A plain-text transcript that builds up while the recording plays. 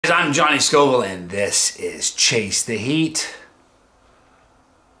I'm Johnny Scoville, and this is Chase the Heat.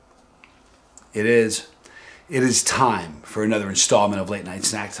 It is time for another installment of Late Night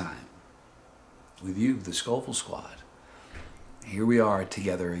Snack Time with you, the Scoville Squad. Here we are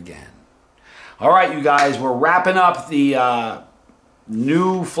together again. All right, you guys, we're wrapping up the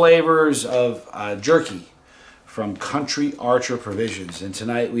new flavors of jerky from Country Archer Provisions, and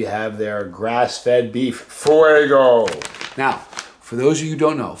tonight we have their grass-fed beef Fuego. Now, for those of you who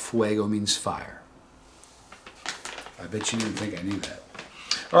don't know, Fuego means fire. I bet you didn't think I knew that.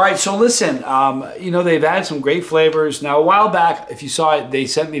 All right, so listen, you know, they've had some great flavors. Now, a while back, if you saw it,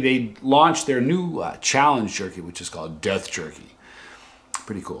 they launched their new challenge jerky, which is called Death Jerky.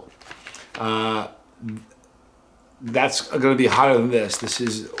 Pretty cool. That's going to be hotter than this. This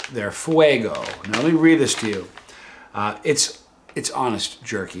is their Fuego. Now, let me read this to you. It's honest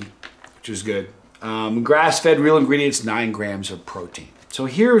jerky, which is good. Grass-fed, real ingredients, 9 grams of protein. So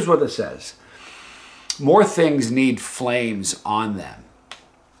here's what it says. More things need flames on them.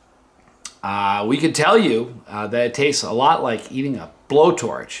 We could tell you that it tastes a lot like eating a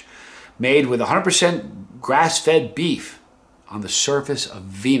blowtorch made with 100% grass-fed beef on the surface of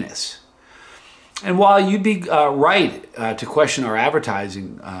Venus. And while you'd be right to question our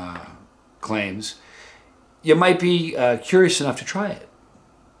advertising claims, you might be curious enough to try it.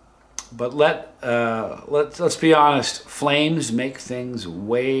 But let's be honest, flames make things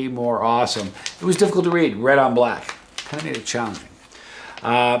way more awesome. It was difficult to read, red on black. Kind of made it challenging.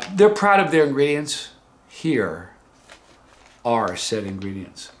 They're proud of their ingredients. Here are said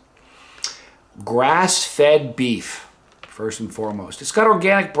ingredients. Grass-fed beef, first and foremost. It's got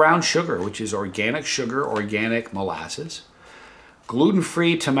organic brown sugar, which is organic sugar, organic molasses.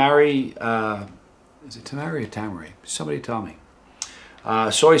 Gluten-free tamari, is it tamari or tamari? Somebody tell me.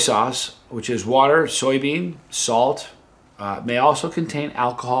 Soy sauce, which is water, soybean, salt, may also contain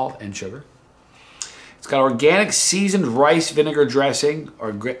alcohol and sugar. It's got organic seasoned rice vinegar dressing,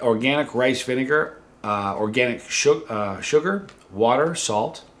 organic rice vinegar, organic sugar, water,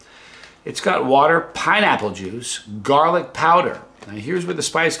 salt. It's got water, pineapple juice, garlic powder. Now here's where the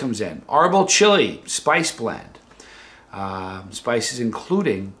spice comes in. Arbol chili spice blend. Spices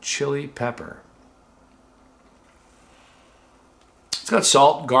including chili pepper. It's got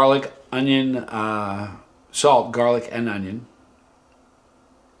salt, garlic, onion, salt, garlic, and onion.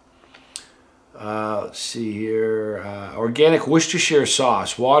 Let's see here. Organic Worcestershire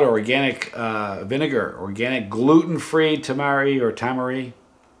sauce, water, organic vinegar, organic gluten-free tamari or tamari.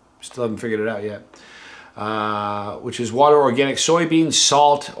 Still haven't figured it out yet. Which is water, organic soybeans,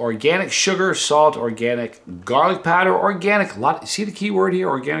 salt, organic sugar, salt, organic garlic powder, organic. See the key word here,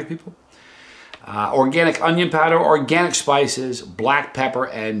 organic people? Organic onion powder, organic spices, black pepper,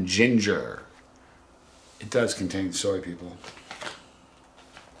 and ginger. It does contain soy, people.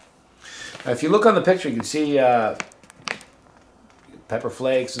 Now, if you look on the picture, you can see pepper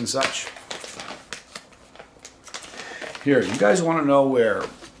flakes and such. Here, you guys want to know where...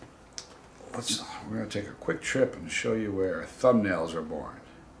 we're going to take a quick trip and show you where thumbnails are born.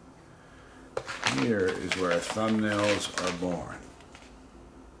 Here is where thumbnails are born.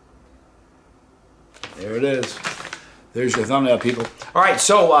 There it is. There's your thumbnail, people. All right,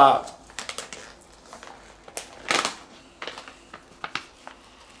 so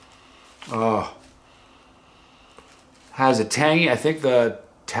has a tangy. I think the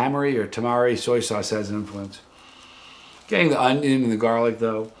tamari or tamari soy sauce has an influence. Getting the onion and the garlic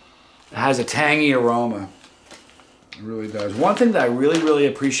though, it has a tangy aroma. It really does. One thing that I really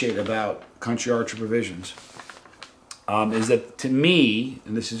appreciate about Country Archer Provisions is that, to me,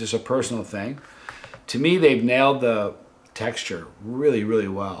 and this is just a personal thing, to me, they've nailed the texture really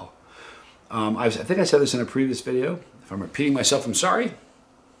well. I think I said this in a previous video. If I'm repeating myself, I'm sorry.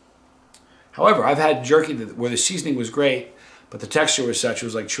 However, I've had jerky where the seasoning was great, but the texture was such, it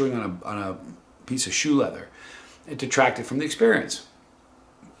was like chewing on a piece of shoe leather. It detracted from the experience.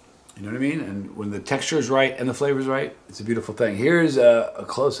 You know what I mean? And when the texture is right and the flavor is right, it's a beautiful thing. Here's a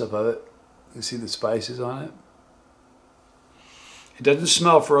close-up of it. You can see the spices on it. It doesn't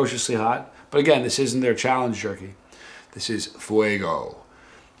smell ferociously hot. But again, this isn't their challenge jerky. This is Fuego.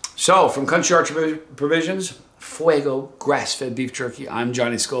 So, from Country Archer Provisions, Fuego grass-fed beef jerky. I'm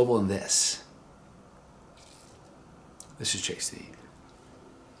Johnny Scoville, and this is Chase the Heat.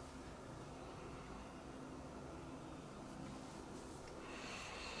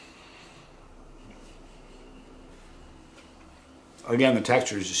 Again, the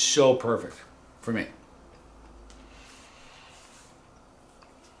texture is just so perfect for me.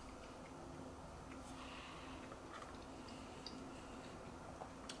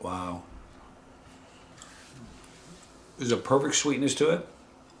 Wow. There's a perfect sweetness to it.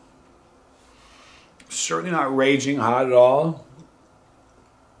 Certainly not raging hot at all.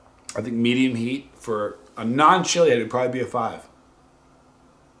 I think medium heat. For a non-chili head, it'd probably be a 5.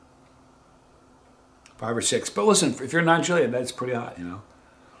 5 or 6. But listen, if you're a non-chili head, that's pretty hot, you know.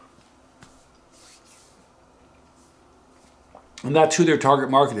 And that's who their target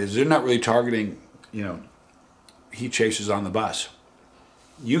market is. They're not really targeting, you know, heat chasers on the bus.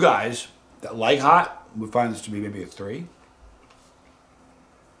 You guys that like hot would find this to be maybe a 3.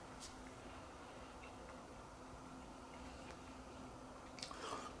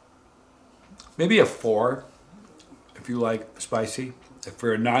 Maybe a 4 if you like spicy. If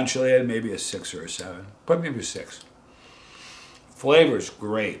you're a non-chili head, maybe a 6 or a 7. But maybe a 6. Flavor's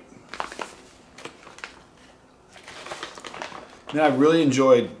great. Man, I really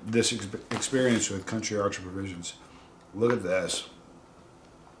enjoyed this experience with Country Archer Provisions. Look at this.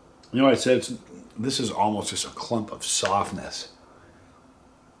 You know what I said? This is almost just a clump of softness.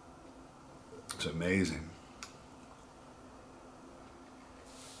 It's amazing.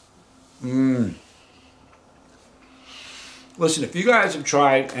 Listen, if you guys have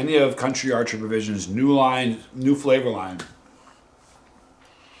tried any of Country Archer Provisions' new line, new flavor line,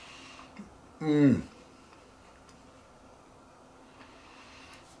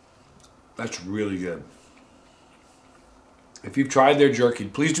 that's really good. If you've tried their jerky,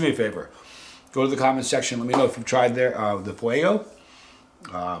 please do me a favor. Go to the comment section. Let me know if you've tried their the Fuego.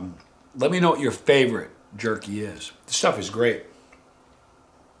 Let me know what your favorite jerky is. This stuff is great.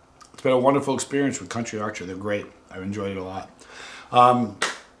 It's been a wonderful experience with Country Archer. They're great. I've enjoyed it a lot.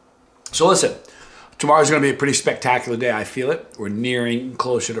 So listen, tomorrow's going to be a pretty spectacular day. I feel it. We're nearing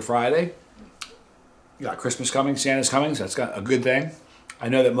closer to Friday. You got Christmas coming, Santa's coming, so that's got a good thing. I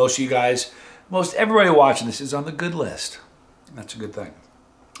know that most of you guys, most everybody watching this is on the good list. That's a good thing.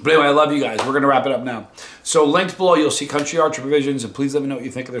 But anyway, I love you guys. We're going to wrap it up now. So linked below, you'll see Country Archer Provisions, and please let me know what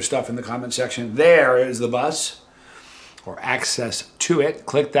you think of their stuff in the comment section. There is the bus, or access to it.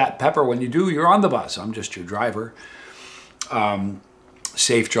 Click that pepper. When you do, you're on the bus. I'm just your driver.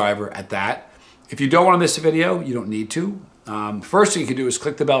 Safe driver at that. If you don't want to miss a video, you don't need to. First thing you can do is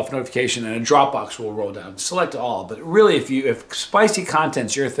click the bell for notification, and a Dropbox will roll down. Select all. But really, if spicy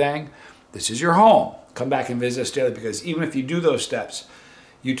content's your thing, this is your home. Come back and visit us daily, because even if you do those steps,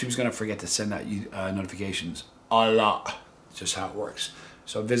 YouTube's going to forget to send out notifications a lot. It's just how it works.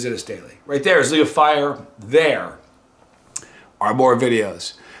 So visit us daily. Right there is League of Fire. There are more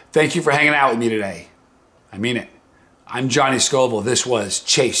videos. Thank you for hanging out with me today. I mean it. I'm Johnny Scoville. This was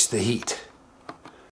Chase the Heat.